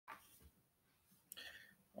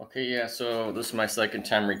Okay, yeah, so this is my second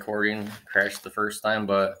time recording. Crashed the first time,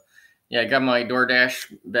 but yeah, I got my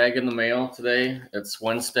Doordash bag in the mail today. It's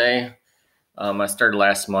Wednesday. I started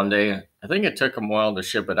last Monday. I think it took them a while to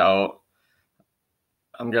ship it out.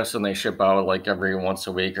 I'm guessing they ship out like every once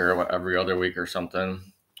a week or every other week or something.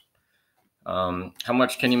 How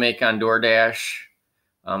much can you make on Doordash?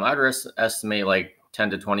 I'd estimate like 10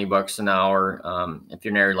 to 20 bucks an hour. If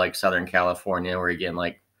you're near like Southern California where you're getting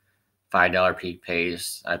like $5 peak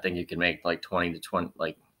pays, I think you can make like 20 to 20,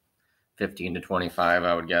 like 15 to 25,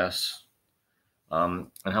 I would guess. And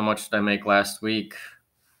how much did I make last week?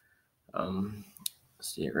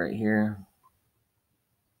 See it right here.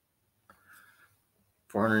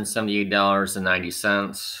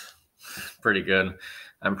 $478.90. Pretty good.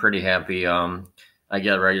 I'm pretty happy. I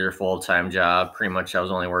get a regular full-time job. Pretty much I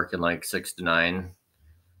was only working like 6 to 9.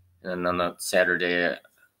 And then on Saturday,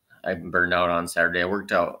 I burned out on Saturday. I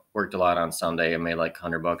worked a lot on Sunday. I made like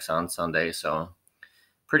 $100 on Sunday. So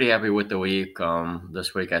pretty happy with the week.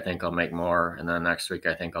 This week I think I'll make more, and then next week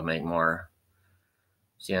I think I'll make more.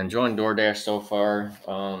 So yeah, enjoying DoorDash so far.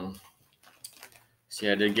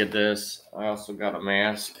 See, I did get this. I also got a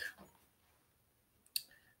mask.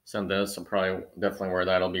 Sent this. I'll probably definitely wear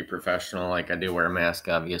that. I'll be professional. Like I do wear a mask,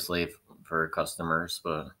 obviously, for customers,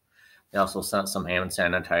 but they also sent some hand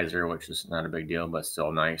sanitizer, which is not a big deal, but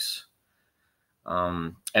still nice.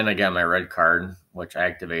 And I got my red card, which I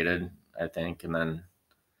activated, I think, and then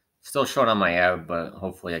still showing on my app, but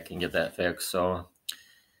hopefully I can get that fixed. So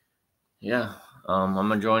yeah,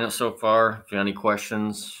 I'm enjoying it so far. If you have any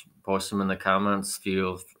questions, post them in the comments.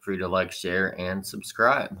 Feel free to like, share, and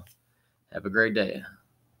subscribe. Have a great day.